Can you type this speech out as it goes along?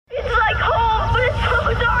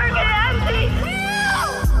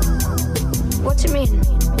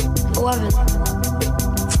11.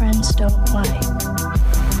 Friends don't play.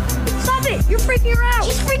 Stop it! You're freaking her out!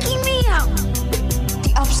 She's freaking me out!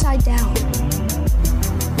 The upside down.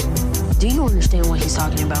 Do you understand what he's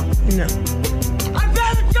talking about? No. I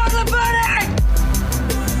found the chocolate bunny!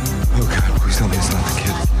 Oh God, please tell me it's not the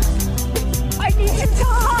kid. I need to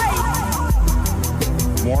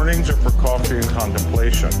die! Mornings are for coffee and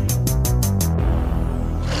contemplation.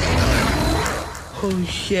 Holy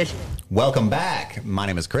shit. Welcome back. My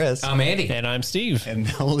name is Chris. I'm Andy. And I'm Steve. And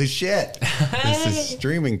holy shit, this is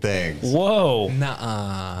Streaming Things. Whoa.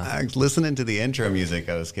 I was listening to the intro music.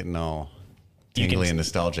 I was getting all tingly and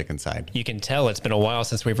nostalgic inside. You can tell it's been a while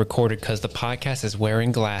since we've recorded because the podcast is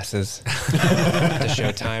wearing glasses to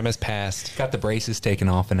show time has passed. Got the braces taken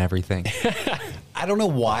off and everything. I don't know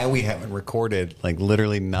why we haven't recorded. Like,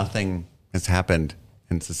 literally nothing has happened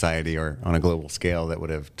in society or on a global scale that would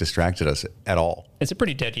have distracted us at all. It's a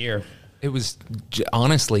pretty dead year. It was,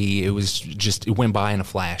 honestly, it went by in a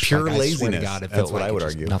flash. Pure like, laziness. I swear to God, it That's felt what like I would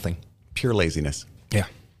just argue. Nothing. Pure laziness. Yeah.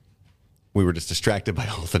 We were just distracted by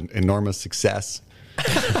all the enormous success.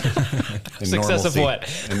 Success of what?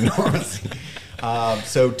 Enormous.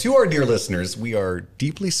 So to our dear listeners, we are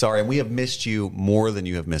deeply sorry, and we have missed you more than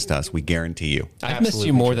you have missed us. We guarantee you. I've missed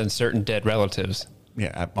you more than certain dead relatives.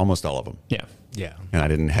 Yeah, almost all of them. Yeah. Yeah. And I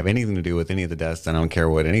didn't have anything to do with any of the deaths. I don't care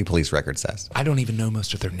what any police record says I don't even know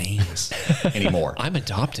most of their names. anymore. I'm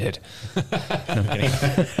adopted. No, I'm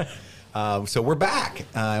kidding. So we're back,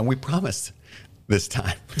 and we promised this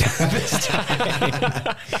time.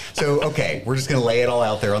 So, okay, we're just going to lay it all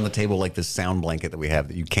out there on the table like this sound blanket that we have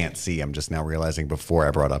that you can't see. I'm just now realizing before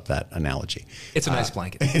I brought up that analogy. It's a nice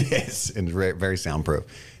blanket. It is, and very, very soundproof.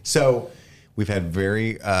 So we've had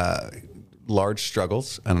very large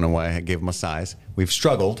struggles. I don't know why I gave them a size. We've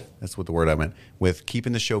struggled, that's what the word I meant, with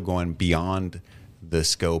keeping the show going beyond the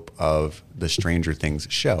scope of the Stranger Things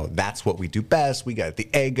show. That's what we do best. We got the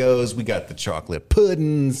Eggos, we got the chocolate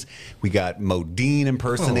puddings, we got Modine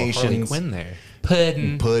impersonations. Harley Quinn there.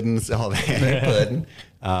 Puddings, all that. Pudding.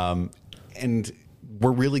 And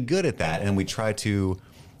we're really good at that. And we try to,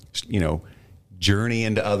 journey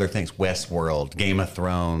into other things. Westworld, Game of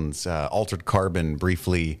Thrones, Altered Carbon,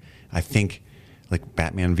 briefly, I think, like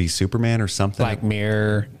Batman v Superman or something. Black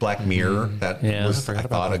Mirror. That was, I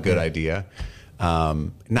thought, a good idea.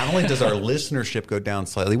 Not only does our listenership go down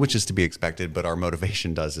slightly, which is to be expected, but our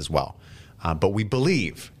motivation does as well. But we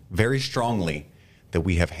believe very strongly that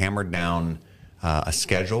we have hammered down a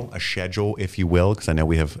schedule, if you will, because I know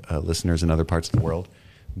we have listeners in other parts of the world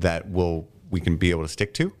that we can be able to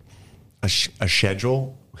stick to. A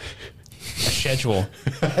schedule. A schedule.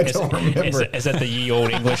 I don't remember. Is that the ye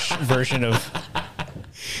old English version of...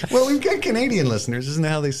 Well, we've got Canadian listeners. Isn't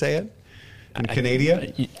that how they say it? In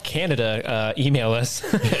Canada, email us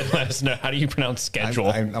and let us know. How do you pronounce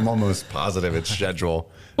schedule? I'm almost positive it's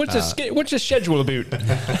schedule. What's a schedule about?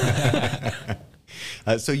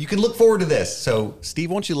 So you can look forward to this. So,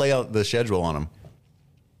 Steve, why don't you lay out the schedule on them?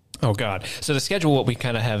 Oh, God. So the schedule, what we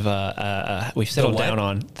kind of have, we've settled down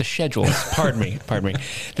on. The schedule. Pardon me.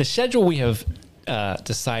 The schedule we have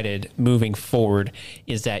decided moving forward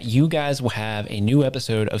is that you guys will have a new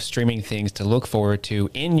episode of Streaming Things to look forward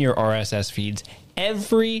to in your RSS feeds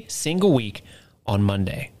every single week on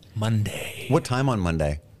Monday. What time on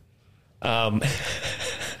Monday?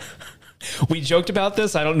 We joked about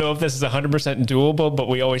this. I don't know if this is 100% doable, but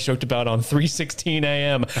we always joked about on 3:16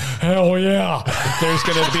 a.m. Hell yeah. There's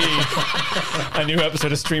going to be a new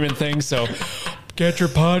episode of Streaming Things. So get your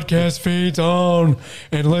podcast feeds on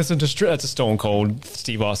and listen to... That's a Stone Cold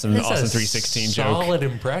Steve Austin, That's Austin a 3:16 joke. Solid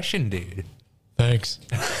impression, dude. Thanks.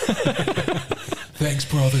 Thanks,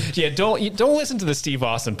 brother. Yeah, don't listen to the Steve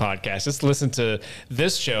Austin podcast. Just listen to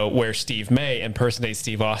this show where Steve May impersonates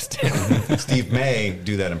Steve Austin. Steve may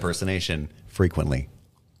do that impersonation frequently.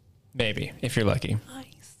 Maybe, if you're lucky.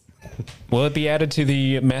 Nice. Will it be added to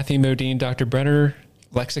the Matthew Modine, Dr. Brenner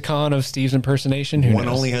lexicon of Steve's impersonation? Who One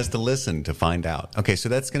knows? only has to listen to find out. Okay, so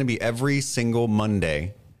that's going to be every single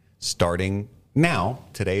Monday starting now.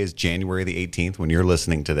 Today is January the 18th when you're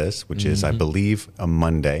listening to this, which is, I believe, a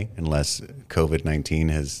Monday, unless COVID-19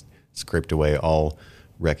 has scraped away all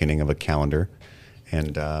reckoning of a calendar.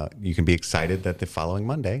 And you can be excited that the following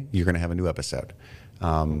Monday, you're going to have a new episode.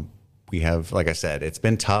 We have, like I said, it's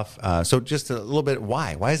been tough. So just a little bit,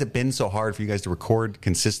 why? Why has it been so hard for you guys to record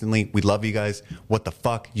consistently? We love you guys. What the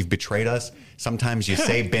fuck? You've betrayed us. Sometimes you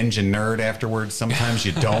say binge and nerd afterwards. Sometimes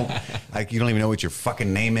you don't. Like, you don't even know what your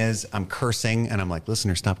fucking name is. I'm cursing. And I'm like,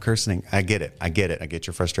 listener, stop cursing. I get it. I get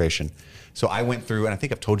your frustration. So I went through, and I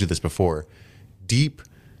think I've told you this before, deep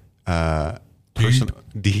personal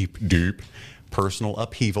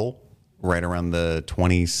upheaval right around the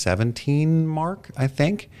 2017 mark, I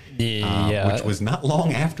think. Yeah. Which was not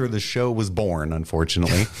long after the show was born,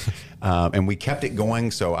 unfortunately. And we kept it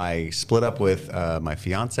going. So I split up with my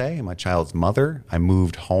fiance and my child's mother. I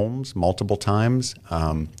moved homes multiple times.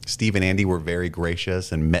 Steve and Andy were very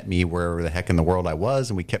gracious and met me wherever the heck in the world I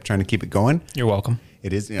was. And we kept trying to keep it going. You're welcome.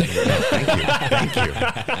 It is. Thank you. Thank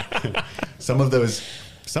you.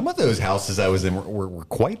 Some of those houses I was in were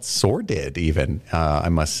quite sordid, even, I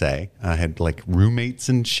must say. I had like roommates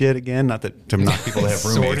and shit again. Not that to knock people that have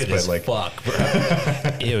roommates, but like, fuck,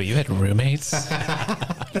 bro. Ew, you had roommates?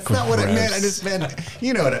 that's not what I meant. I just meant,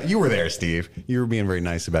 you know, you were there, Steve. You were being very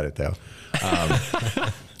nice about it, though.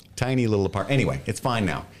 Tiny little apartment. Anyway, it's fine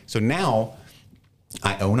now. So now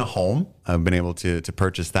I own a home. I've been able to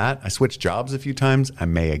purchase that. I switched jobs a few times. I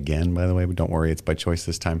may again, by the way, but don't worry. It's by choice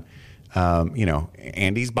this time. You know,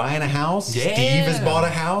 Andy's buying a house. Yeah. Steve has bought a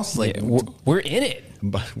house. Like We're in it.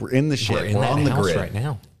 we're in the shit. We're on the house grid right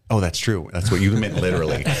now. Oh, that's true. That's what you meant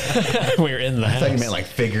literally. We're in the I house. thought you meant like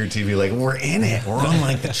figuratively. Like we're in it. We're on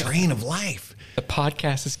like the train of life. The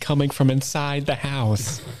podcast is coming from inside the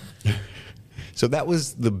house. So that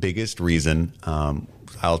was the biggest reason.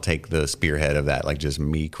 I'll take the spearhead of that, like just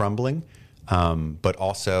me crumbling. But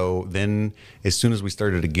also then as soon as we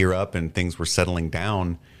started to gear up and things were settling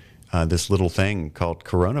down, this little thing called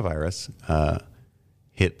coronavirus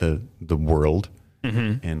hit the world.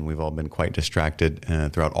 Mm-hmm. And we've all been quite distracted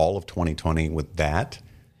throughout all of 2020 with that.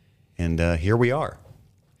 And here we are.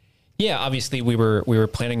 Yeah, obviously we were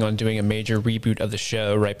planning on doing a major reboot of the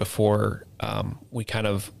show right before we kind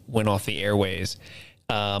of went off the airways.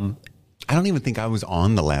 I don't even think I was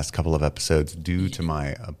on the last couple of episodes due to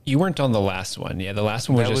my... You weren't on the last one. Yeah, the last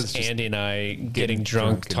one was That just was just Andy and I getting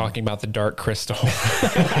drunk talking about the Dark Crystal.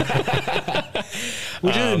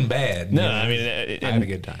 Which isn't bad. No, you know? I mean... I had a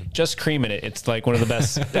good time. Just creaming it. It's like one of the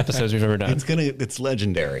best episodes we've ever done. It's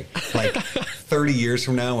legendary. Like 30 years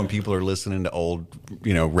from now when people are listening to old,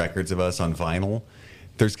 records of us on vinyl,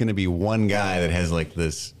 there's going to be one guy that has like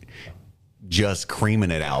this Just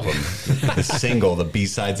Creamin' It album, the single, the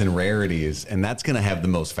B-sides and rarities, and that's going to have the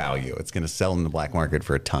most value. It's going to sell in the black market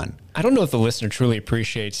for a ton. I don't know if the listener truly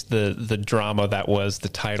appreciates the drama that was the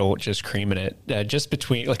title, Just Creamin' It. Just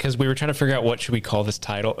between, because we were trying to figure out what should we call this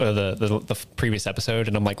title, the previous episode,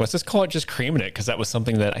 and I'm like, let's just call it Just Creamin' It, because that was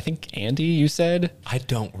something that I think, Andy, you said? I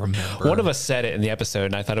don't remember. One of us said it in the episode,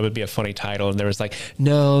 and I thought it would be a funny title, and there was like,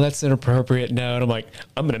 no, that's inappropriate, no, and I'm like,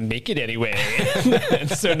 I'm going to make it anyway. And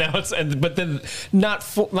so now but then not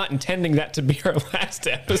intending that to be our last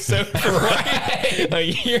episode for a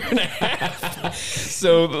year and a half.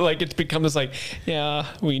 So like it's become this like, yeah,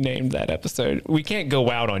 we named that episode. We can't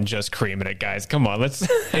go out on Just Creamin' It, guys. Come on, let's.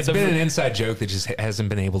 It's been an inside joke that just hasn't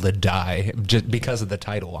been able to die just because of the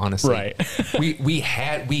title. Honestly, right? we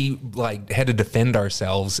had to defend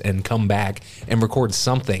ourselves and come back and record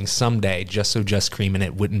something someday just so Just Creamin'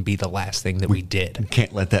 It wouldn't be the last thing that we did.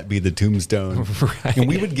 Can't let that be the tombstone. Right. And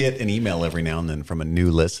we would get an email every now and then from a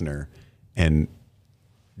new listener and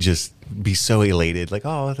just be so elated, like,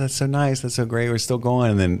 oh, that's so nice, that's so great, we're still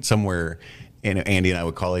going. And then somewhere, Andy and I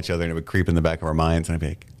would call each other and it would creep in the back of our minds, and I'd be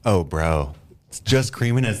like, oh, bro, it's Just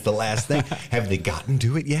Creamin' It's the last thing. Have they gotten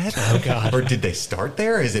to it yet? Oh, God. Or did they start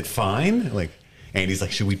there? Is it fine? Like, Andy's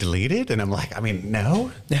like, should we delete it? And I'm like, I mean,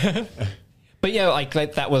 no. But yeah, like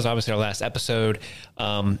that was obviously our last episode.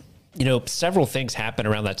 Several things happened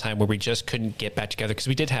around that time where we just couldn't get back together because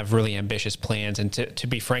we did have really ambitious plans. And to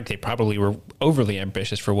be frank, they probably were overly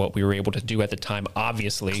ambitious for what we were able to do at the time,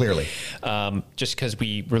 obviously. Clearly. Just because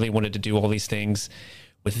we really wanted to do all these things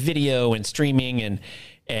with video and streaming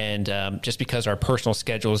and just because our personal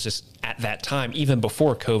schedules just at that time, even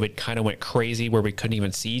before COVID, kind of went crazy where we couldn't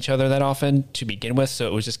even see each other that often to begin with. So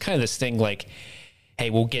it was just kind of this thing like,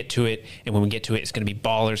 hey, we'll get to it. And when we get to it, it's going to be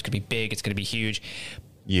baller. It's going to be big. It's going to be huge.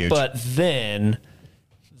 Huge. But then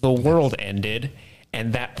the world ended,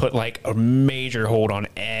 and that put like a major hold on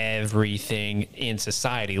everything in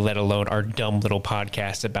society, let alone our dumb little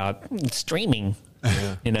podcast about streaming.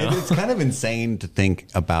 Yeah. It's kind of insane to think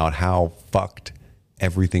about how fucked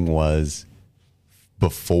everything was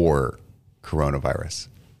before coronavirus.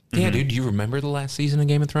 Yeah, dude, do you remember the last season of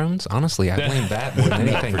Game of Thrones? Honestly, I blame that more than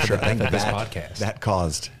anything for the death of this podcast. That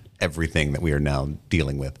caused everything that we are now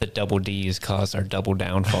dealing with. The double D's caused our double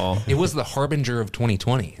downfall. It was the harbinger of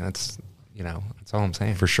 2020. That's all I'm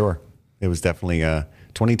saying. For sure. It was definitely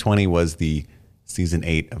 2020 was the season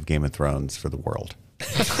 8 of Game of Thrones for the world.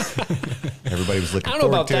 Everybody was looking I don't know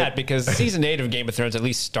forward about to that it. because season 8 of Game of Thrones at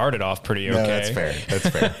least started off pretty okay. No, that's fair. That's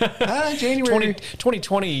fair. January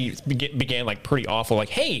 2020 began like pretty awful. Like,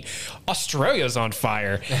 hey, Australia's on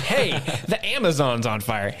fire. Hey, the Amazon's on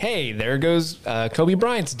fire. Hey, there goes Kobe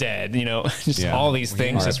Bryant's dead. You know, just all these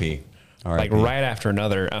things, just RIP. like right after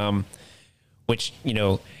another. Which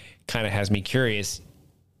kind of has me curious.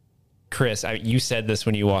 Chris, you said this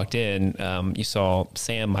when you walked in. You saw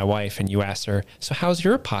Sam, my wife, and you asked her, "So how's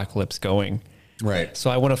your apocalypse going?" Right. So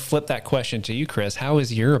I want to flip that question to you, Chris. How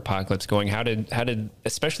is your apocalypse going? How did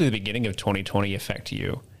especially the beginning of 2020 affect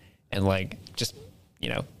you? And like just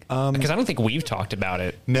because I don't think we've talked about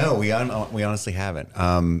it. No, we honestly haven't.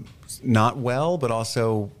 Not well, but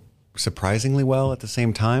also surprisingly well at the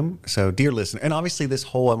same time. So, dear listener, and obviously I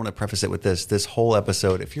want to preface it with this whole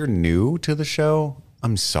episode. If you're new to the show,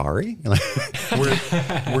 I'm sorry.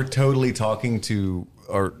 we're totally talking to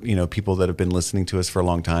people that have been listening to us for a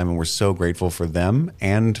long time, and we're so grateful for them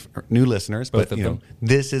and new listeners. Both of them.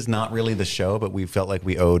 This is not really the show, but we felt like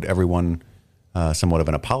we owed everyone somewhat of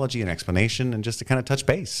an apology, an explanation, and just to kind of touch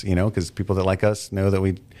base. Because people that like us know that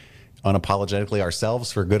we unapologetically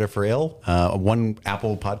ourselves, for good or for ill. One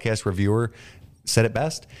Apple podcast reviewer said it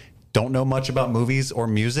best. Don't know much about movies or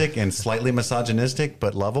music and slightly misogynistic,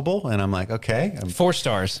 but lovable. And I'm like, okay. 4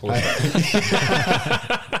 stars. And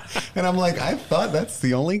I'm like, I thought that's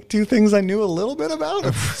the only 2 things I knew a little bit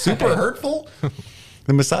about. Super hurtful.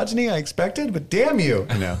 The misogyny I expected, but damn you.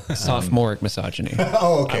 Sophomoric misogyny.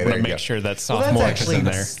 Oh, okay. I want to make sure that sophomoric is in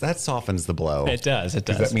there. That softens the blow. It does.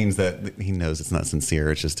 That means that he knows it's not sincere.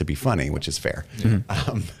 It's just to be funny, which is fair.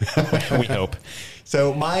 Mm-hmm. We hope.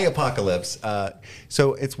 So my apocalypse.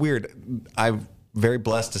 So it's weird. I'm very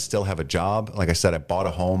blessed to still have a job. Like I said, I bought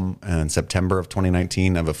a home in September of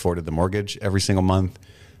 2019. I've afforded the mortgage every single month.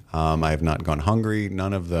 I have not gone hungry.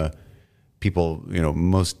 None of the people,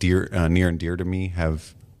 most near and dear to me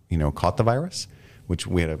have, caught the virus, which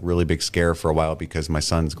we had a really big scare for a while because my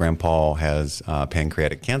son's grandpa has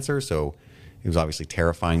pancreatic cancer. So it was obviously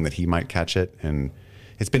terrifying that he might catch it. And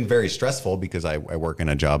it's been very stressful because I work in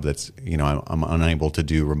a job that's, I'm unable to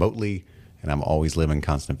do remotely, and I'm always live in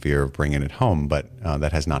constant fear of bringing it home. But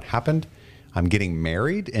that has not happened. I'm getting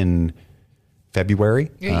married in February,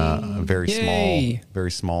 a very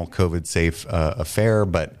small COVID safe affair,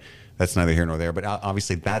 but that's neither here nor there. But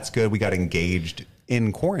obviously that's good. We got engaged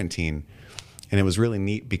in quarantine, and it was really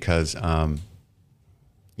neat because, I'd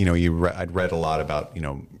read a lot about,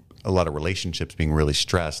 a lot of relationships being really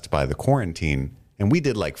stressed by the quarantine. And we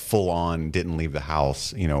did like full on, didn't leave the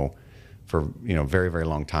house, for, very, very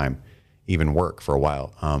long time, even work for a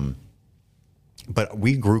while. But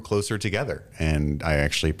we grew closer together, and I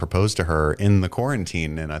actually proposed to her in the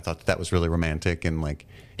quarantine, and I thought that was really romantic. And like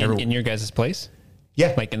in your guys' place?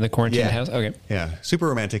 Yeah. Like in the quarantine house? Okay. Yeah. Super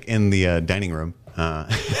romantic in the dining room.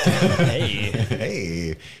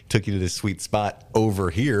 Hey, took you to this sweet spot over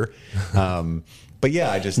here. But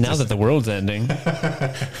yeah, now that the world's ending,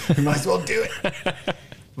 we might as well do it.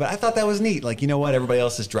 But I thought that was neat. Like, you know what? Everybody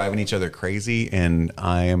else is driving each other crazy, and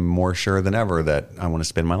I am more sure than ever that I want to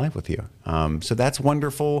spend my life with you. So that's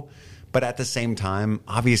wonderful. But at the same time,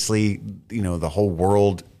 obviously, the whole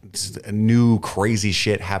world, new crazy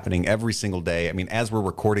shit happening every single day. I mean, as we're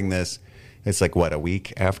recording this, it's like, what, a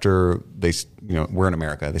week after they, we're in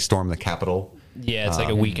America. They stormed the Capitol. Yeah, it's like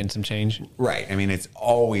a week and some change. Right. I mean, it's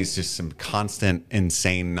always just some constant,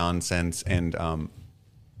 insane nonsense. And a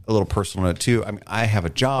little personal note, too. I mean, I have a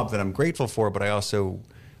job that I'm grateful for, but I also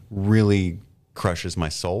really crushes my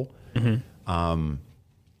soul. Mm-hmm.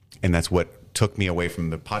 And that's what took me away from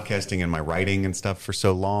the podcasting and my writing and stuff for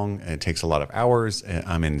so long. It takes a lot of hours.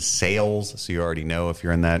 I'm in sales, so you already know if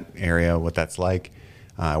you're in that area what that's like.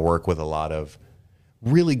 I work with a lot of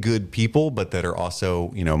really good people, but that are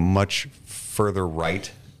also, much further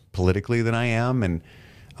right politically than I am. And,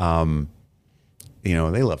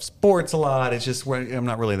 they love sports a lot. It's just, I'm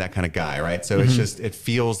not really that kind of guy, right? So it's just, it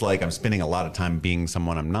feels like I'm spending a lot of time being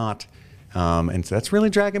someone I'm not. And so that's really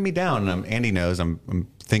dragging me down. And Andy knows I'm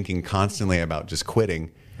thinking constantly about just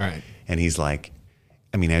quitting. Right. And he's like,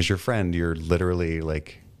 I mean, as your friend, you're literally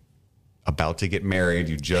like about to get married.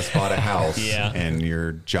 You just bought a house. Yeah. And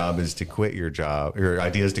your job is to quit your job. Your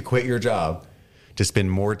idea is to quit your job to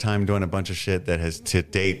spend more time doing a bunch of shit that has to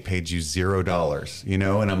date paid you $0,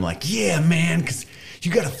 And I'm like, yeah, man, because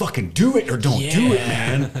you got to fucking do it or don't do it,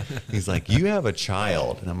 man. He's like, you have a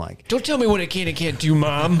child. And I'm like, don't tell me what I can and can't do,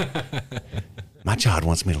 Mom. My child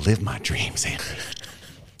wants me to live my dreams, Andy.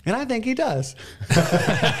 And I think he does.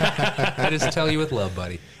 I just tell you with love,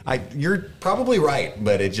 buddy. You're probably right,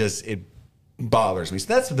 but it bothers me.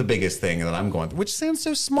 So that's the biggest thing that I'm going through, which sounds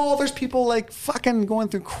so small. There's people like fucking going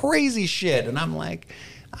through crazy shit. And I'm like,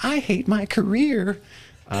 I hate my career.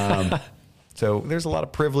 So there's a lot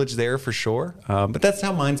of privilege there for sure. But that's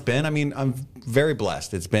how mine's been. I mean, I'm very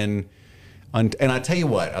blessed. It's been, and I tell you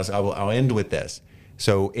what, I'll end with this.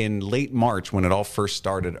 So in late March, when it all first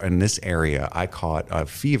started in this area, I caught a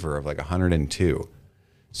fever of like 102.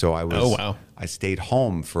 So I stayed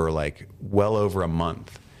home for like well over a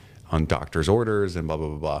month on doctor's orders and blah, blah,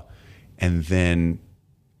 blah, blah. And then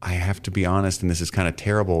I have to be honest, and this is kind of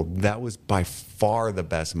terrible, that was by far the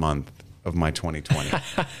best month of my 2020.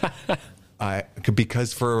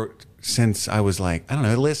 Because since I was like, I don't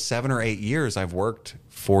know, the last 7 or 8 years, I've worked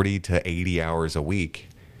 40 to 80 hours a week,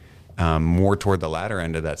 more toward the latter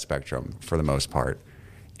end of that spectrum for the most part.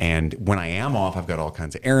 And when I am off, I've got all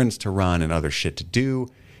kinds of errands to run and other shit to do.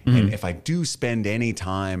 Mm-hmm. And if I do spend any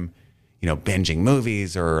time, binging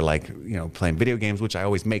movies or like, playing video games, which I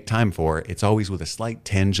always make time for, it's always with a slight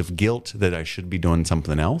tinge of guilt that I should be doing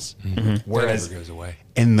something else. Mm-hmm. Whereas that never goes away.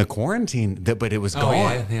 In the quarantine, but it was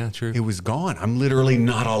gone. Yeah, true. It was gone. I'm literally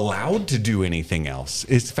not allowed to do anything else.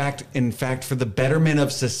 In fact, for the betterment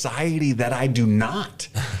of society that I do not.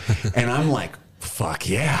 And I'm like, fuck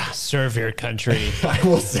yeah. Serve your country. I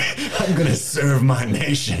will say, I'm going to serve my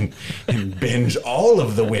nation and binge all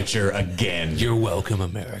of The Witcher again. You're welcome,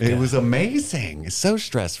 America. It was amazing. It's so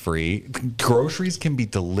stress-free. Groceries can be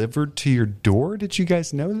delivered to your door. Did you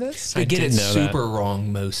guys know this? They get it super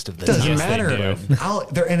wrong most of the Doesn't time. matter.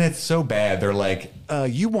 And it's so bad. They're like,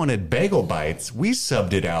 you wanted bagel bites. We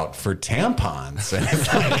subbed it out for tampons. And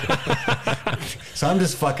it's like, so I'm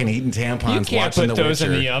just fucking eating tampons, You can't watching put The those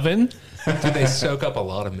Witcher. in the oven. Dude, they soak up a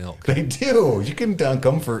lot of milk. They do. You can dunk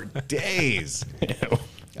them for days.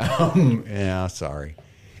 Yeah, sorry.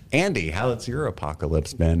 Andy, how's your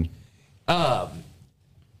apocalypse been?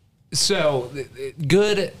 So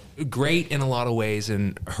good, great in a lot of ways,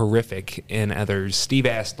 and horrific in others. Steve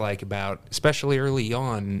asked about, especially early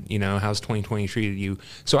on, how's 2020 treated you?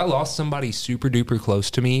 So I lost somebody super duper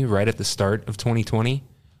close to me right at the start of 2020.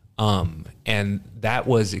 And that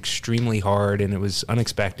was extremely hard, and it was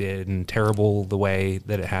unexpected and terrible the way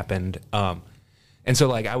that it happened. And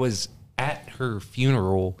so I was at her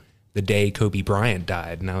funeral the day Kobe Bryant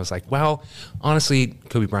died, and I was like, well, honestly,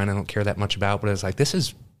 Kobe Bryant I don't care that much about, but I was like, this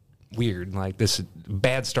is weird, this is a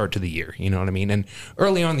bad start to the year, you know what I mean? And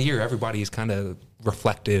early on in the year, everybody is kind of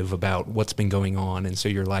reflective about what's been going on, and so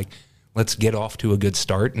you're like, let's get off to a good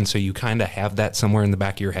start. And so you kind of have that somewhere in the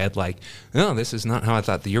back of your head, no, this is not how I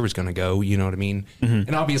thought the year was going to go. You know what I mean? Mm-hmm.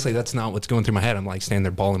 And obviously that's not what's going through my head. I'm standing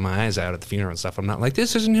there bawling my eyes out at the funeral and stuff. I'm not like,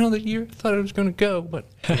 this isn't how the year I thought it was going to go. But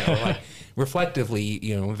reflectively,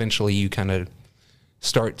 eventually you kind of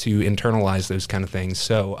start to internalize those kind of things.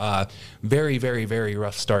 So very, very, very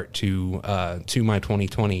rough start to my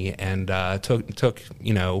 2020, and took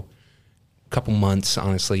couple months,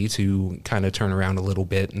 honestly, to kind of turn around a little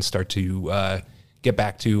bit and start to get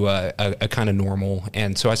back to a kind of normal.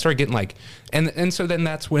 And so I started getting and so then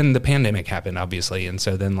that's when the pandemic happened, obviously. And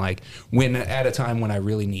so then when at a time when I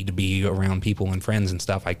really need to be around people and friends and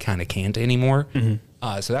stuff, I kind of can't anymore.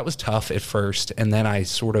 Mm-hmm. So that was tough at first. And then I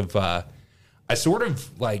sort of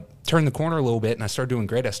turned the corner a little bit, and I started doing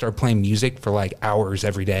great. I started playing music for hours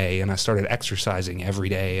every day, and I started exercising every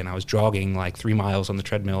day, and I was jogging 3 miles on the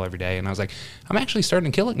treadmill every day. And I was like, I'm actually starting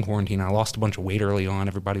to kill it in quarantine. I lost a bunch of weight early on.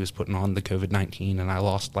 Everybody was putting on the COVID-19, and I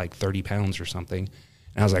lost 30 pounds or something.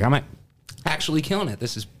 And I was like, I'm actually killing it.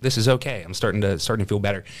 This is okay. I'm starting to feel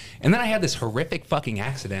better. And then I had this horrific fucking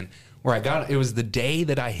accident where it was the day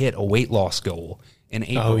that I hit a weight loss goal in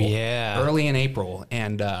April. Oh, yeah. Early in April.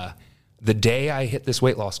 And the day I hit this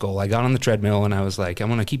weight loss goal, I got on the treadmill and I was like, I'm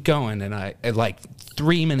going to keep going. And at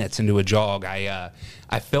 3 minutes into a jog, I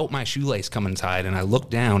felt my shoelace come untied, and I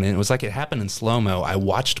looked down, and it was like it happened in slow-mo. I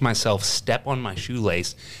watched myself step on my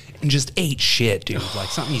shoelace and just ate shit, dude.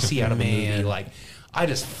 Something you see out of a movie. I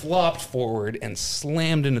just flopped forward and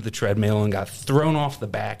slammed into the treadmill and got thrown off the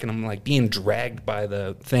back, and I'm being dragged by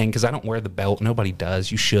the thing because I don't wear the belt. Nobody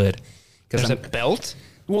does. You should. There's a belt?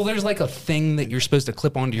 Well, there's a thing that you're supposed to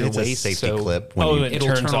clip onto your waist. It's a safety clip. When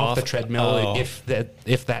it'll turn off the treadmill if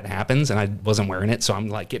that happens, and I wasn't wearing it, so I'm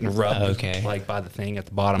getting rubbed by the thing at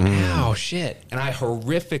the bottom. Oh, shit. And I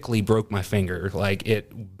horrifically broke my finger.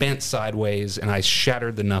 It bent sideways, and I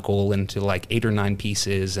shattered the knuckle into 8 or 9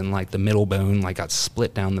 pieces, and the middle bone got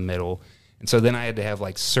split down the middle. And so then I had to have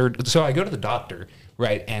surgery. So I go to the doctor,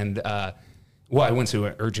 right, and I went to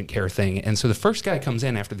an urgent care thing. And so the first guy comes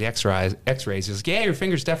in after the x-rays. He's like, yeah, your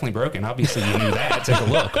finger's definitely broken. Obviously, you knew that. Take a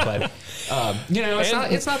look. But,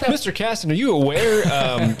 it's not that. Mr. Caston, are you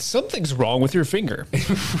aware something's wrong with your finger?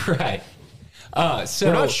 Right.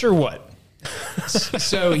 We're not sure what.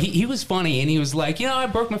 So he was funny, and he was like, I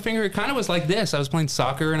broke my finger. It kind of was like this. I was playing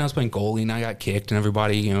soccer, and I was playing goalie, and I got kicked, and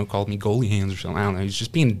everybody, called me goalie hands or something. I don't know. He was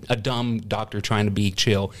just being a dumb doctor trying to be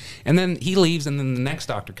chill. And then he leaves, and then the next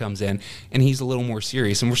doctor comes in, and he's a little more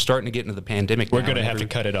serious, and we're starting to get into the pandemic. We're going to have to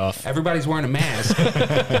cut it off. Everybody's wearing a mask.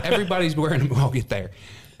 I'll get there.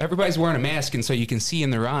 Everybody's wearing a mask, and so you can see in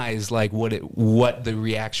their eyes, like, what the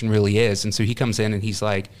reaction really is. And so he comes in, and he's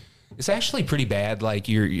like, it's actually pretty bad. Like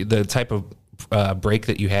the type of break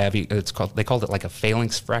that you have, they called it like a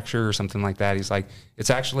phalanx fracture or something like that. He's like, it's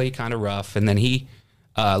actually kind of rough. And then he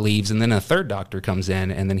leaves, and then a third doctor comes in,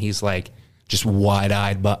 and then he's like, just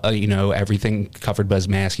wide-eyed, but everything covered by his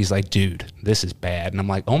mask. He's like, dude, this is bad. And I'm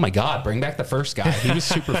like, oh my God, bring back the first guy. He was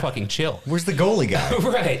super fucking chill. Where's the goalie guy?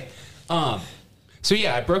 Right. So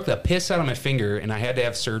yeah, I broke the piss out of my finger, and I had to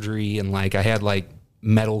have surgery, and like I had like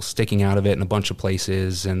metal sticking out of it in a bunch of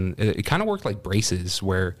places, and it kind of worked like braces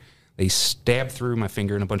where they stabbed through my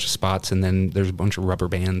finger in a bunch of spots, and then there's a bunch of rubber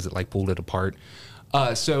bands that like pulled it apart.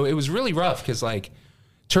 So it was really rough because like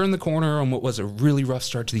turned the corner on what was a really rough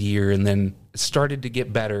start to the year, and then it started to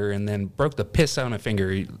get better, and then broke the piss out of my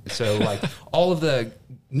finger. So like all of the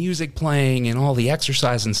music playing and all the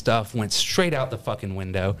exercise and stuff went straight out the fucking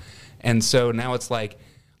window. And so now it's like,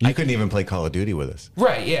 You couldn't even play Call of Duty with us.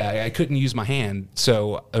 Right, yeah. I couldn't use my hand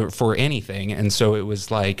for anything. And so it was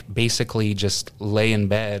like basically just lay in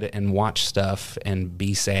bed and watch stuff and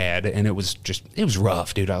be sad. And it was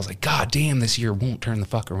rough, dude. I was like, God damn, this year won't turn the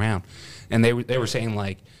fuck around. And they were saying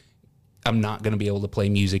like, I'm not going to be able to play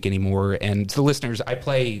music anymore. And to the listeners, I've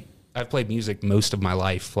played music most of my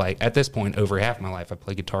life. Like at this point, over half my life. I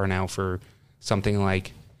play guitar now for something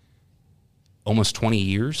like almost 20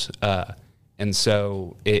 years. And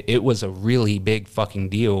so it was a really big fucking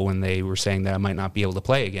deal when they were saying that I might not be able to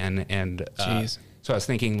play again. And so I was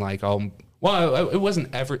thinking like, it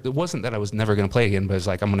wasn't that I was never going to play again, but it's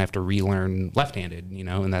like I'm going to have to relearn left-handed,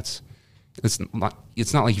 and it's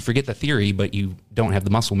not like you forget the theory, but you don't have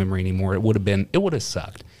the muscle memory anymore. It would have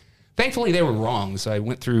sucked. Thankfully, they were wrong. So I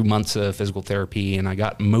went through months of physical therapy, and I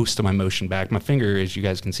got most of my motion back. My finger, as you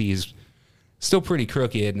guys can see, is still pretty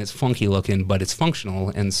crooked and it's funky looking, but it's functional.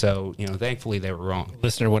 And so, thankfully they were wrong.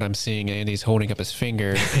 Listener, what I'm seeing, Andy's holding up his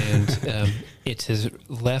finger, and it's his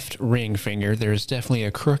left ring finger. There's definitely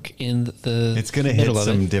a crook in the It's going to hit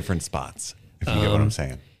some different spots, if you get what I'm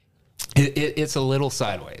saying. It's a little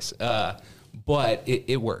sideways, but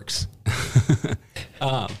it works.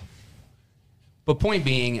 But point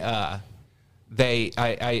being, I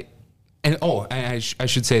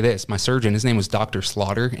should say this. My surgeon, his name was Dr.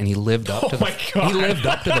 Slaughter, and he lived up to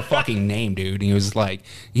the fucking name, dude. And he was like,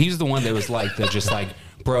 he's the one that was like,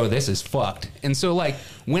 bro, this is fucked. And so like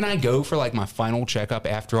when I go for like my final checkup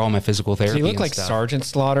after all my physical therapy, does he look like stuff, Sergeant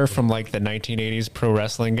Slaughter from like the 1980s pro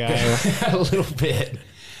wrestling guy? A little bit.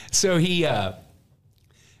 So he,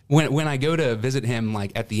 when I go to visit him,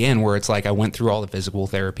 like at the end where it's like I went through all the physical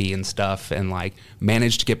therapy and stuff and like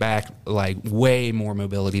managed to get back like way more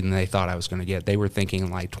mobility than they thought I was going to get. They were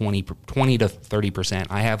thinking like 20 to 30%.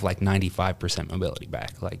 I have like 95% mobility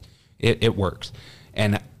back. Like it works.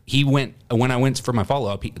 And when I went for my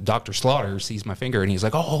follow-up, Dr. Slaughter sees my finger and he's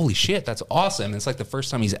like, oh, holy shit, that's awesome. And it's like the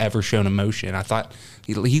first time he's ever shown emotion. I thought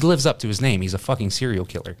he lives up to his name. He's a fucking serial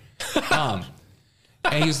killer.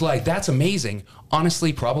 And he's like, that's amazing.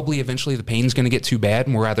 Honestly, probably eventually the pain's going to get too bad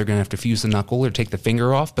and we're either going to have to fuse the knuckle or take the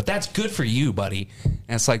finger off, but that's good for you, buddy. And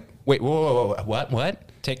it's like, wait, whoa, what?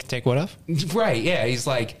 Take what off? Right, yeah. He's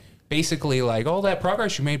like, basically like, all that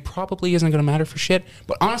progress you made probably isn't going to matter for shit.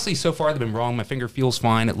 But honestly, so far they've been wrong. My finger feels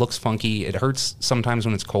fine. It looks funky. It hurts sometimes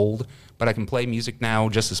when it's cold, but I can play music now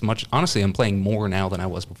just as much. Honestly, I'm playing more now than I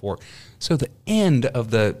was before. So the end of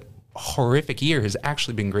the horrific year has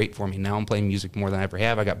actually been great for me. Now I'm playing music more than I ever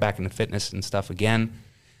have. I got back into fitness and stuff again.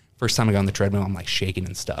 First time I got on the treadmill, I'm like shaking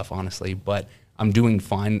and stuff, honestly, but I'm doing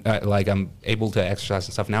fine. Like I'm able to exercise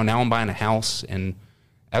and stuff. Now I'm buying a house, and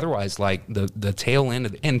otherwise like the tail end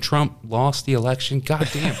of and Trump lost the election. God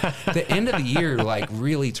damn. The end of the year like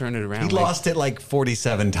really turned it around. He lost it like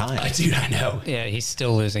 47 times. Dude, I know. Yeah, he's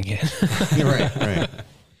still losing it. Right.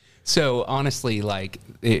 So honestly, like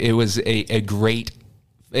it was a great.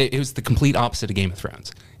 It was the complete opposite of Game of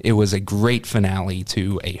Thrones. It was a great finale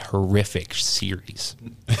to a horrific series.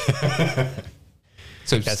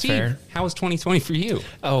 So, that's Steve, fair. How was 2020 for you?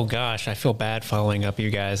 Oh gosh, I feel bad following up you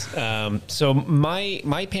guys. So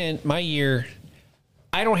my year,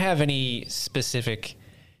 I don't have any specific.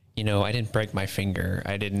 I didn't break my finger.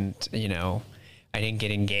 I didn't. I didn't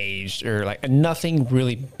get engaged, or like nothing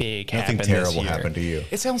really big Nothing happened this terrible year. happened to you.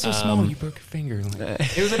 It sounds so small. You broke your finger.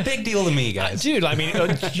 It was a big deal to me, guys. Dude, I mean,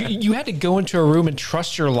 you had to go into a room and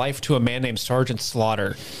trust your life to a man named Sergeant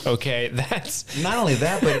Slaughter. Okay, that's Not only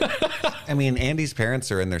that, but I mean, Andy's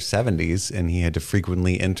parents are in their 70s, and he had to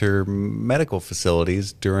frequently enter medical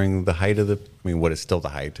facilities during the height of the. I mean, what is still the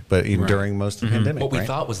height, but even during most of the pandemic. What we right?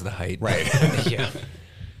 thought was the height. Right. yeah.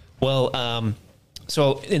 Well,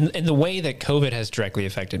 so in the way that COVID has directly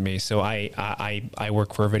affected me, so I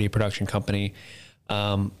work for a video production company.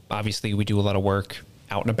 Obviously, we do a lot of work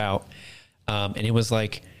out and about, and it was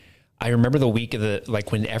like I remember the week of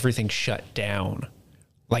when everything shut down,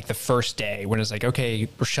 like the first day when it's like, okay,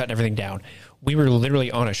 we're shutting everything down. We were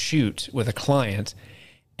literally on a shoot with a client,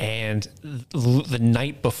 and the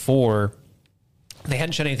night before. They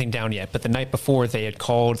hadn't shut anything down yet, but the night before they had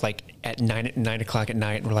called like at 9 o'clock at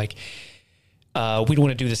night and were like, we don't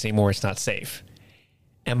want to do this anymore. It's not safe.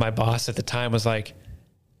 And my boss at the time was like,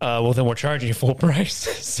 well, then we're charging you full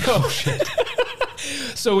price.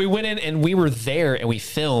 So we went in and we were there and we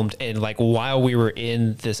filmed. And like, while we were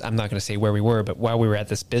in this, I'm not going to say where we were, but while we were at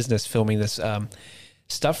this business filming this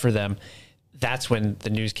stuff for them, that's when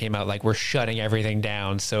the news came out, like, we're shutting everything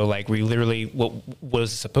down. So like we literally, what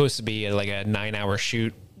was supposed to be like a 9-hour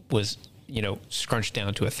shoot was, scrunched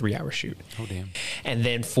down to a 3-hour shoot. Oh, damn. And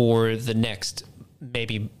then for the next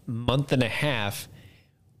maybe month and a half,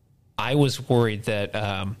 I was worried that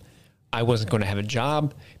I wasn't going to have a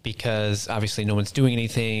job because obviously no one's doing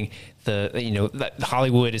anything.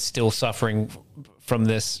 Hollywood is still suffering from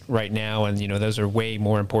this right now. And, those are way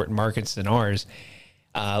more important markets than ours.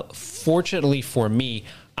 Fortunately for me,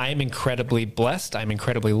 I'm incredibly blessed. I'm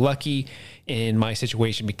incredibly lucky in my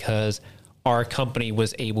situation because our company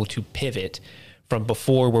was able to pivot from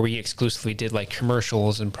before where we exclusively did like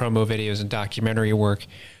commercials and promo videos and documentary work.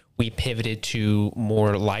 We pivoted to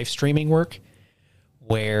more live streaming work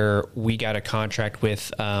where we got a contract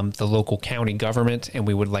with the local county government and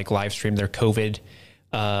we would like live stream their COVID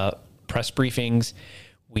press briefings.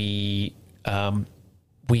 We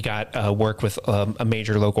got work with a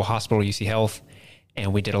major local hospital, UC Health,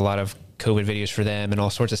 and we did a lot of COVID videos for them and all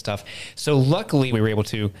sorts of stuff. So luckily we were able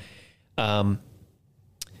to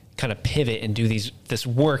kind of pivot and do this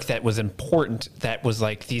work that was important, that was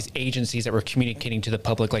like these agencies that were communicating to the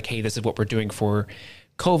public, like, hey, this is what we're doing for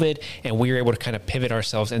COVID. And we were able to kind of pivot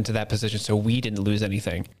ourselves into that position so we didn't lose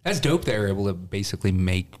anything. That's dope. They were able to basically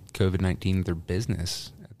make COVID-19 their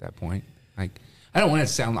business at that point. Like, I don't want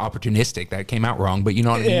to sound opportunistic. That came out wrong, but you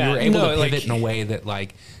know what I mean? Yeah, you were able to pivot in a way that,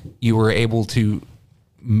 like, you were able to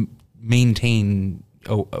maintain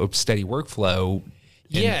a steady workflow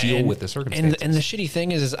and deal with the circumstances. And the shitty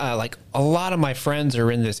thing is like, a lot of my friends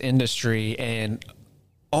are in this industry, and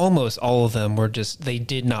almost all of them were they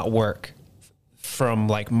did not work from,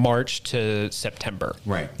 like, March to September.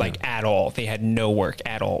 Right. Like, at all. They had no work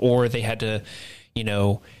at all. Or they had to,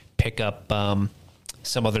 pick up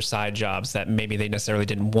some other side jobs that maybe they necessarily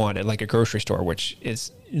didn't want at like a grocery store, which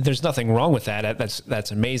is, there's nothing wrong with that.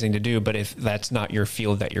 That's amazing to do. But if that's not your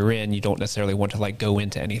field that you're in, you don't necessarily want to like go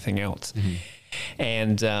into anything else. Mm-hmm.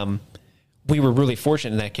 And we were really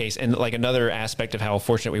fortunate in that case. And like another aspect of how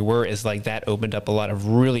fortunate we were is like that opened up a lot of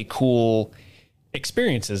really cool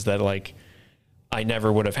experiences that like I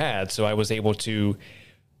never would have had. So I was able to,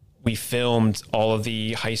 we filmed all of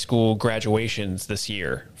the high school graduations this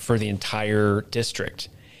year for the entire district.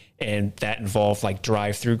 And that involved like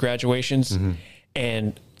drive-through graduations. Mm-hmm.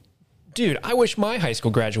 And dude, I wish my high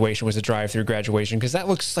school graduation was a drive-through graduation because that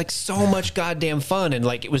looks like so much goddamn fun. And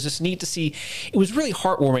like, it was just neat to see. It was really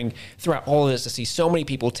heartwarming throughout all of this to see so many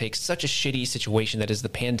people take such a shitty situation that is the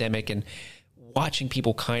pandemic and watching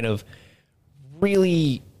people kind of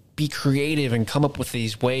really be creative and come up with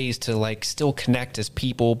these ways to like still connect as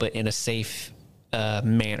people, but in a safe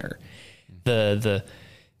manner. The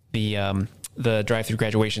drive-through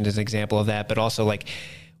graduation is an example of that, but also like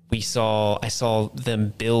I saw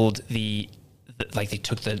them build they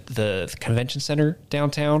took the convention center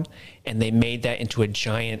downtown and they made that into a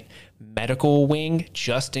giant medical wing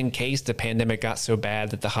just in case the pandemic got so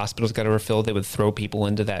bad that the hospitals got overfilled, they would throw people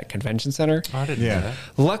into that convention center. I didn't know that.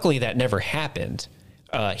 Luckily that never happened.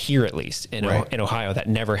 Here, at least in Ohio, that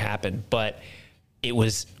never happened. But it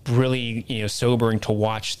was really, sobering to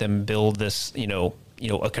watch them build this,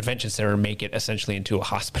 a convention center and make it essentially into a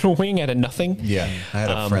hospital wing out of nothing. Yeah, I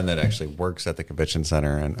had a friend that actually works at the convention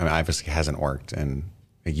center, and I mean, obviously hasn't worked in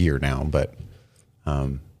a year now. But yeah,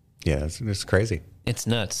 it's crazy. It's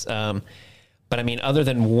nuts. But I mean, other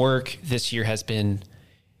than work, this year has been,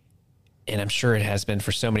 and I'm sure it has been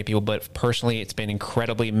for so many people, but personally, it's been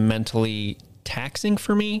incredibly mentally taxing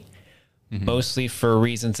for me mostly for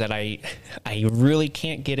reasons that I really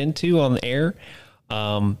can't get into on the air.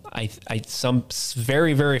 Some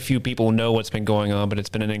very, very few people know what's been going on, but it's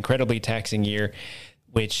been an incredibly taxing year,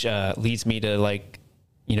 which leads me to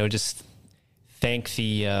just thank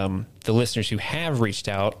the listeners who have reached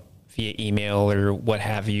out via email or what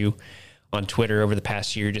have you on Twitter over the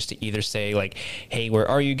past year, just to either say like, hey, where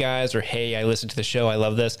are you guys? Or, hey, I listened to the show. I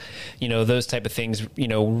love this. Those type of things,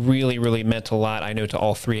 really, really meant a lot, I know, to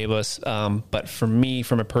all three of us. But for me,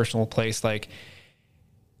 from a personal place, like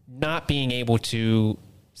not being able to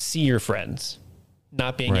see your friends,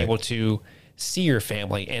 not being able to see your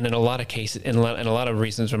family. And in a lot of cases, and a lot of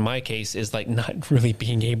reasons in my case is like not really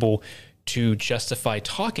being able to justify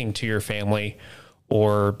talking to your family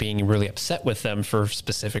or being really upset with them for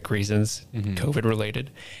specific reasons, COVID related.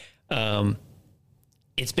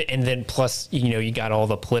 It's been, and then plus, you got all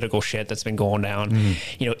the political shit that's been going down.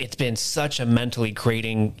 It's been such a mentally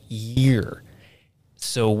grating year.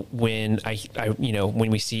 So when when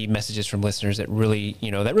we see messages from listeners, that really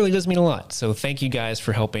does mean a lot. So thank you guys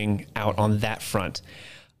for helping out on that front.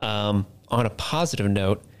 On a positive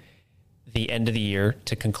note, the end of the year,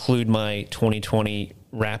 to conclude my 2020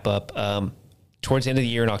 wrap up, towards the end of the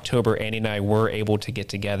year in October, Andy and I were able to get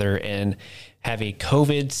together and have a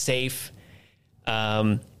COVID-safe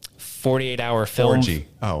 48-hour film. Orgy.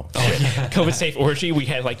 Oh yeah. COVID-safe orgy. We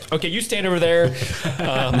had okay, you stand over there.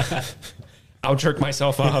 I'll jerk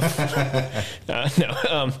myself off.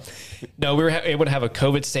 No, we were able to have a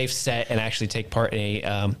COVID-safe set and actually take part in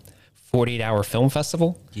a 48-hour film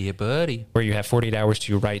festival. Yeah, buddy. Where you have 48 hours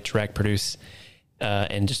to write, direct, produce,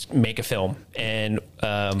 and just make a film. And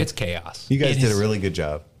it's chaos. You guys did a really good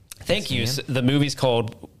job. Thank you. So the movie's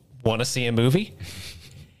called Want to See a Movie?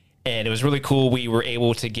 And it was really cool. We were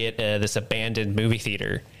able to get this abandoned movie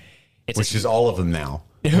theater. Which is all of them now.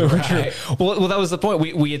 Right. Well, that was the point.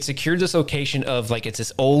 We had secured this location of it's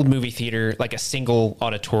this old movie theater, like a single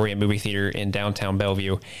auditorium movie theater in downtown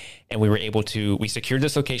Bellevue. And we secured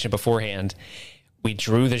this location beforehand. We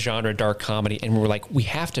drew the genre dark comedy, and we were like, we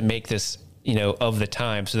have to make this, of the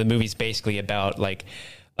time. So the movie's basically about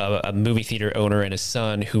a movie theater owner and his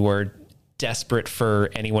son who are desperate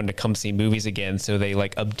for anyone to come see movies again. So they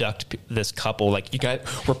abduct this couple.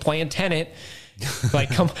 We're playing Tenet.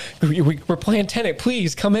 We're playing Tenet,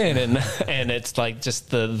 please come in. And it's just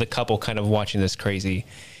the couple kind of watching this crazy,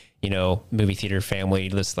 movie theater family,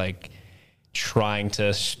 just trying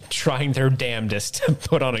their damnedest to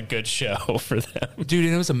put on a good show for them. Dude,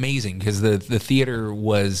 and it was amazing because the theater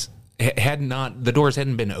the doors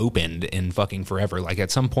hadn't been opened in fucking forever. At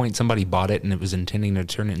some point somebody bought it and it was intending to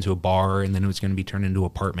turn it into a bar, and then it was going to be turned into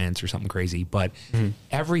apartments or something crazy. But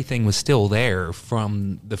everything was still there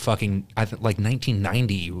from the fucking,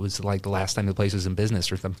 1990 was the last time the place was in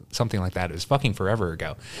business or something like that. It was fucking forever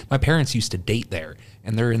ago. My parents used to date there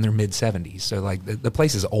and they're in their mid 70s. So the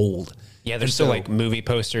place is old. Yeah. There's still movie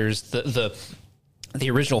posters. The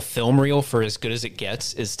original film reel for As Good as It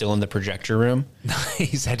Gets is still in the projector room.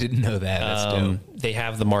 Nice. I didn't know that. That's dope. They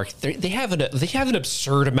have they have an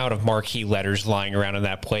absurd amount of marquee letters lying around in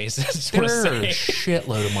that place. There are a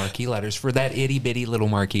shitload of marquee letters for that itty bitty little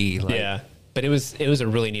marquee. Yeah. But it was a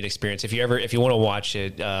really neat experience. If you want to watch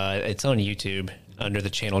it, it's on YouTube under the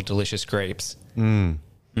channel Delicious Grapes.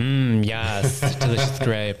 Yes, delicious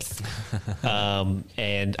grapes.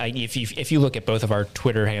 And if you look at both of our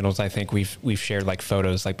Twitter handles, I think we've shared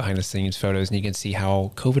photos, behind the scenes photos, and you can see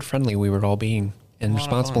how COVID friendly we were all being and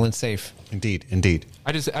responsible and safe. Indeed.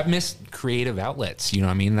 I've missed creative outlets. You know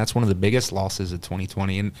what I mean? That's one of the biggest losses of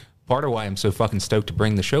 2020. And part of why I'm so fucking stoked to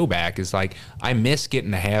bring the show back is I miss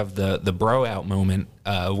getting to have the bro out moment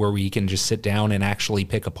where we can just sit down and actually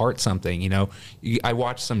pick apart something. I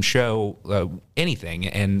watch some show, anything,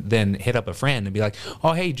 and then hit up a friend and be like,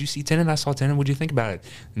 oh, hey, did you see Tenet? I saw Tenet. What'd you think about it?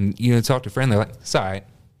 And, talk to a friend. They're like, it's all right.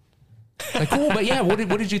 Cool, but yeah, what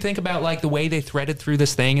did you think about the way they threaded through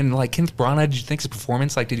this thing? And Kenneth Branagh, did you think his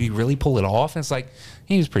performance, did he really pull it off? And it's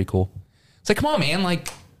he was pretty cool. It's come on, man,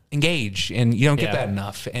 engage, and you don't get that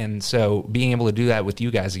enough. And so being able to do that with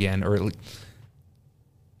you guys again, or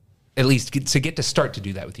at least get to start to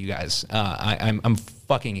do that with you guys, I'm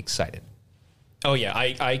fucking excited. Oh yeah,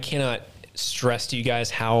 I cannot stress to you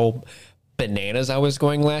guys how bananas I was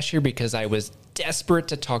going last year, because I was desperate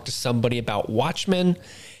to talk to somebody about Watchmen,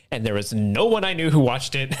 and there was no one I knew who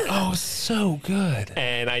watched it. Oh, so good.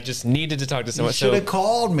 And I just needed to talk to someone. You should have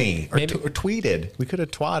called me or tweeted. We could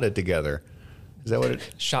have twatted together. Is that what it...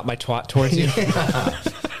 Shot my twat towards you?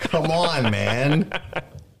 Come on, man.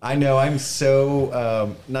 I know. I'm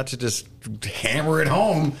so... not to just hammer it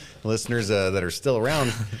home, listeners that are still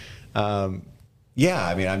around. yeah,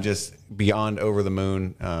 I mean, I'm just beyond over the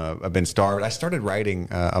moon. I've been starved. I started writing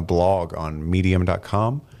a blog on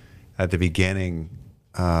medium.com at the beginning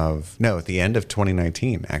of, at the end of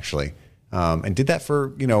 2019, actually. And did that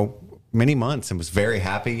for, many months and was very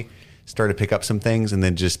happy. Started to pick up some things, and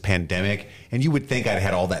then just pandemic. And you would think I'd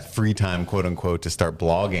had all that free time, quote unquote, to start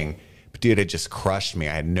blogging. But dude, it just crushed me.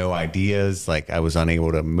 I had no ideas. Like, I was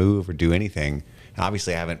unable to move or do anything. And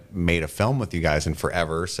obviously, I haven't made a film with you guys in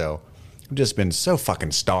forever. So I've just been so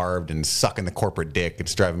fucking starved and sucking the corporate dick.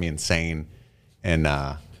 It's driving me insane. And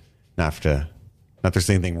not there's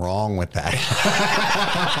anything wrong with that.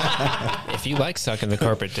 If you like sucking the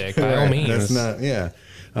corporate dick, by all means. That's not, yeah.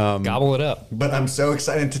 Gobble it up. But I'm so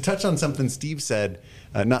excited to touch on something Steve said.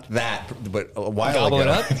 Not that, but a while Gobble ago.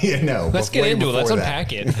 it up? Yeah, no. Let's get into it. Let's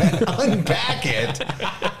unpack it. Unpack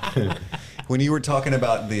it. When you were talking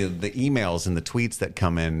about the emails and the tweets that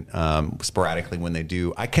come in sporadically when they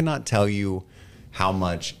do, I cannot tell you how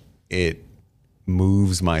much it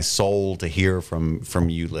moves my soul to hear from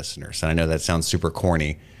you listeners. And I know that sounds super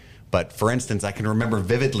corny, but for instance, I can remember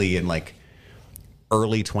vividly in like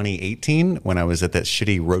early 2018 when I was at that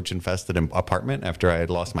shitty roach-infested apartment after I had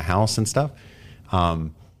lost my house and stuff.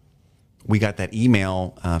 We got that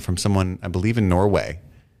email from someone, I believe in Norway,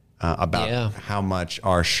 about how much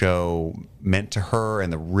our show meant to her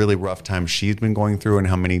and the really rough time she's been going through and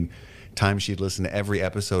how many times she'd listened to every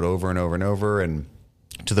episode over and over and over, and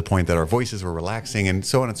to the point that our voices were relaxing and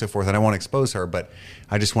so on and so forth. And I won't expose her, but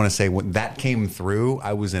I just want to say when that came through,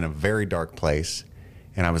 I was in a very dark place.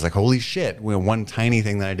 And I was like, holy shit, one tiny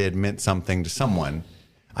thing that I did meant something to someone.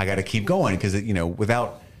 I got to keep going because,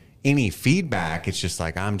 without any feedback, it's just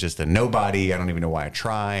like, I'm just a nobody. I don't even know why I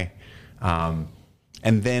try. And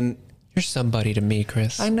then... You're somebody to me,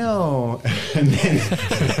 Chris. I know. And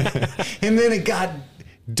then it got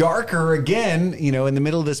darker again, in the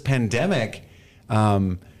middle of this pandemic.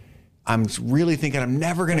 I'm really thinking I'm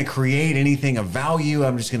never going to create anything of value.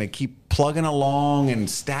 I'm just going to keep plugging along and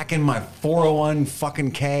stacking my 401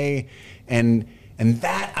 fucking K. And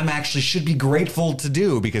that I'm actually should be grateful to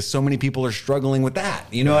do because so many people are struggling with that.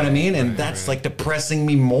 You know what I mean? And that's like depressing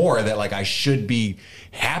me more that like I should be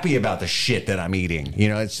happy about the shit that I'm eating.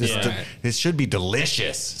 It's just, it should be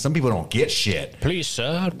delicious. Some people don't get shit. Please,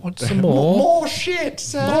 sir, I want some more. More shit,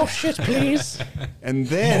 sir. More shit, please. And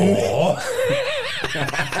then...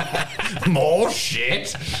 More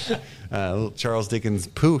shit. Little Charles Dickens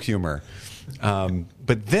poo humor.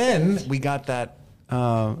 But then we got that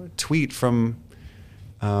tweet from,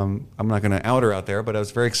 I'm not going to out her out there, but I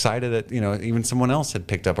was very excited that, even someone else had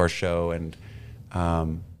picked up our show. And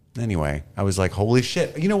anyway, I was like, holy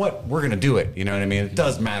shit, you know what? We're going to do it. You know what I mean? It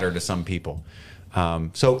does matter to some people.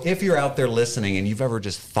 So if you're out there listening and you've ever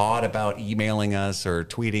just thought about emailing us or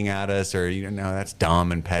tweeting at us or, that's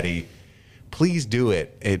dumb and petty, please do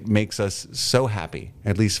it. It makes us so happy,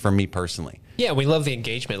 at least for me personally. Yeah, we love the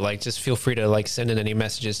engagement. Like, just feel free to send in any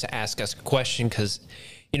messages to ask us a question because,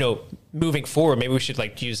 moving forward, maybe we should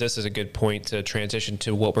use this as a good point to transition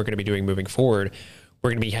to what we're going to be doing moving forward. We're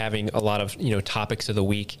going to be having a lot of, topics of the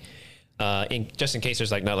week. Just in case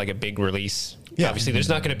there's not a big release. Yeah. Obviously, there's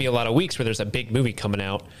not going to be a lot of weeks where there's a big movie coming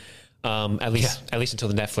out. At least until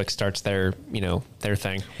the Netflix starts their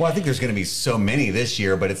thing. Well, I think there's going to be so many this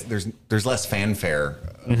year, but there's less fanfare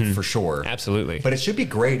for sure. Absolutely. But it should be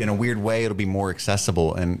great in a weird way. It'll be more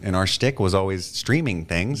accessible. And our shtick was always streaming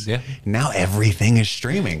things. Yeah. Now everything is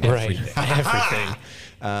streaming. Right. Everything.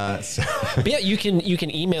 But yeah, you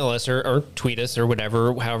can email us or tweet us or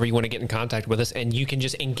whatever, however you want to get in contact with us, and you can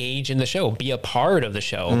just engage in the show, be a part of the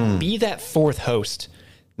show, be that fourth host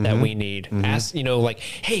that we need. Ask,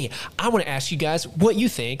 hey, I want to ask you guys what you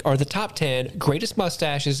think are the top 10 greatest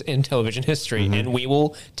mustaches in television history, and we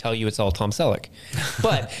will tell you it's all Tom Selleck.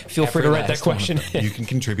 But feel free to write that question. You can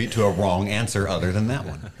contribute to a wrong answer other than that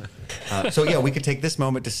one. So yeah, we could take this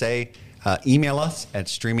moment to say, email us at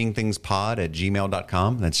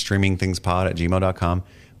streamingthingspod@gmail.com. That's streamingthingspod@gmail.com.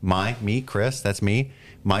 Me, Chris, that's me.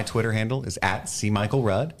 My Twitter handle is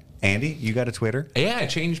 @CMichaelRudd. Andy, you got a Twitter? Yeah, I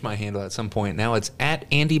changed my handle at some point. Now it's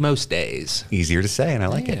 @AndyMostDays. Easier to say, and I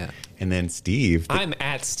like it. And then Steve. I'm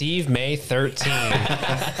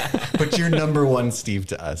 @SteveMay13. But you're number one Steve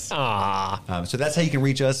to us. Ah. So that's how you can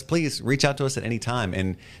reach us. Please reach out to us at any time.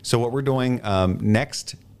 And so what we're doing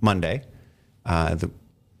next Monday,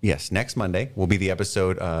 next Monday will be the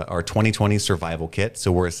episode, our 2020 survival kit.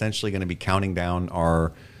 So we're essentially going to be counting down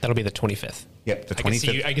our... That'll be the 25th. Yep, the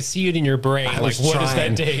 25th. I can see it in your brain. What is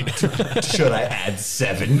that date? Should I add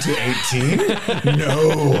 7 to 18?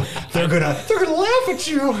 No, they're gonna laugh at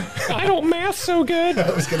you. I don't math so good.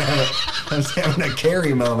 I was having a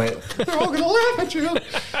Carrie moment. They're all gonna laugh at you.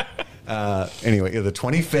 Anyway, the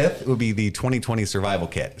 25th will be the 2020 survival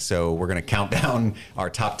kit. So we're going to count down our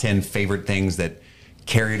top 10 favorite things that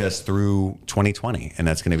carried us through 2020. And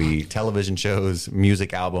that's going to be television shows,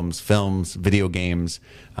 music albums, films, video games,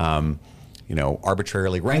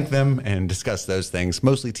 arbitrarily rank them and discuss those things,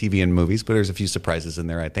 mostly TV and movies, but there's a few surprises in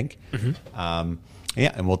there, I think.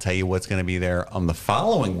 And we'll tell you what's going to be there on the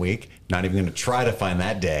following week. Not even going to try to find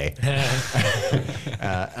that day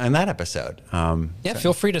on that episode.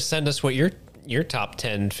 Feel free to send us what your top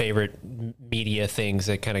 10 favorite media things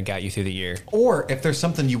that kind of got you through the year. Or if there's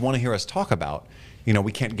something you want to hear us talk about,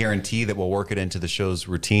 we can't guarantee that we'll work it into the show's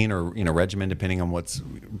routine or, regimen, depending on what's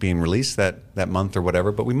being released that month or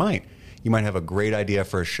whatever, but we might. You might have a great idea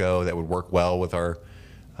for a show that would work well with our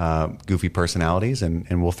goofy personalities,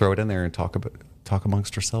 and we'll throw it in there and talk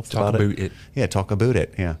amongst ourselves about it. Yeah, talk about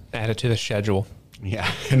it. Yeah. Add it to the schedule. Yeah,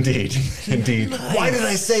 indeed. Nice. Why did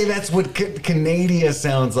I say that's what Canada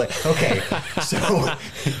sounds like? Okay, so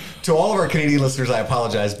to all of our Canadian listeners, I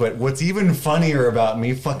apologize, but what's even funnier about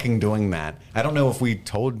me fucking doing that, I don't know if we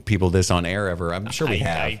told people this on air ever. I'm sure we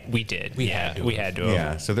have. We did. We had to.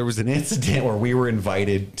 Yeah, so there was an incident where we were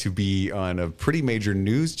invited to be on a pretty major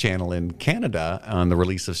news channel in Canada on the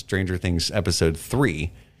release of Stranger Things episode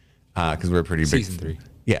 3, because we're a pretty big... Season 3.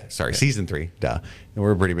 Yeah, sorry, season 3, duh. And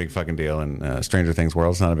we're a pretty big fucking deal, and Stranger Things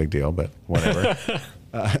world's not a big deal, but whatever.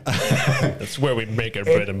 That's where we make our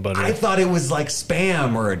bread and butter. I thought it was like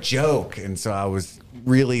spam or a joke, and so I was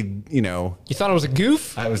really, You thought it was a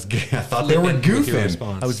goof? I thought they were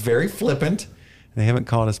goofing. I was very flippant. They haven't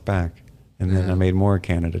called us back. And then I made more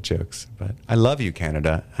Canada jokes. But I love you,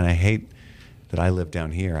 Canada, and I hate that I live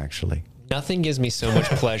down here, actually. Nothing gives me so much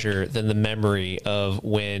pleasure than the memory of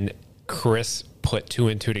when Chris put 2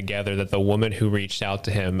 and 2 together that the woman who reached out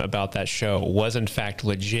to him about that show was in fact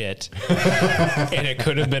legit, and it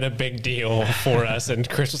could have been a big deal for us. And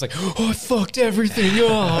Chris was like, "Oh, I fucked everything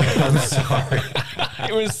up." I'm sorry.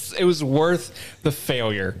 It was worth the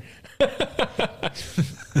failure.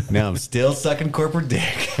 Now I'm still sucking corporate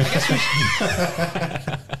dick.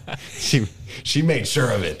 She made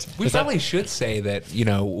sure of it. We probably should say that,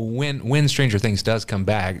 when Stranger Things does come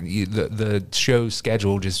back, the show's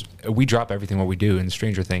schedule we drop everything what we do, and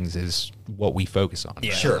Stranger Things is what we focus on.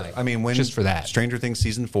 Yeah, sure. When just for that, Stranger Things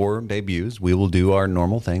season 4 debuts, we will do our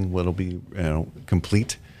normal thing. It'll be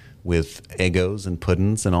complete with Eggos and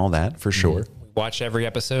puddings and all that for sure. Watch every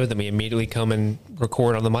episode, then we immediately come and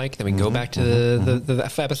record on the mic, then we go back to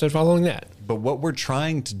the episode following that. But what we're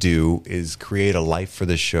trying to do is create a life for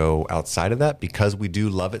the show outside of that, because we do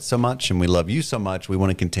love it so much and we love you so much. We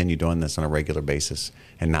want to continue doing this on a regular basis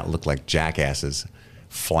and not look like jackasses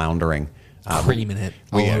floundering. Creaming it.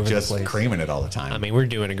 We are just creaming it all the time. We're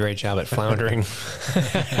doing a great job at floundering.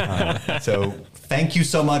 So thank you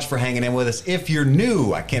so much for hanging in with us. If you're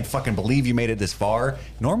new, I can't fucking believe you made it this far.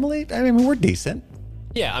 Normally, we're decent.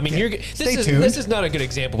 Yeah, Stay tuned. This is not a good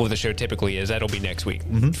example of what the show typically is. That'll be next week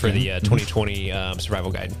for the 2020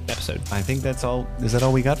 Survival Guide episode. I think that's all. Is that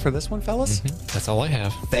all we got for this one, fellas? That's all I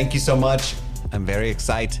have. Thank you so much. I'm very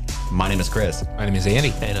excited. My name is Chris. My name is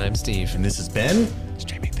Andy. And I'm Steve. And this has been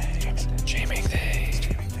Streaming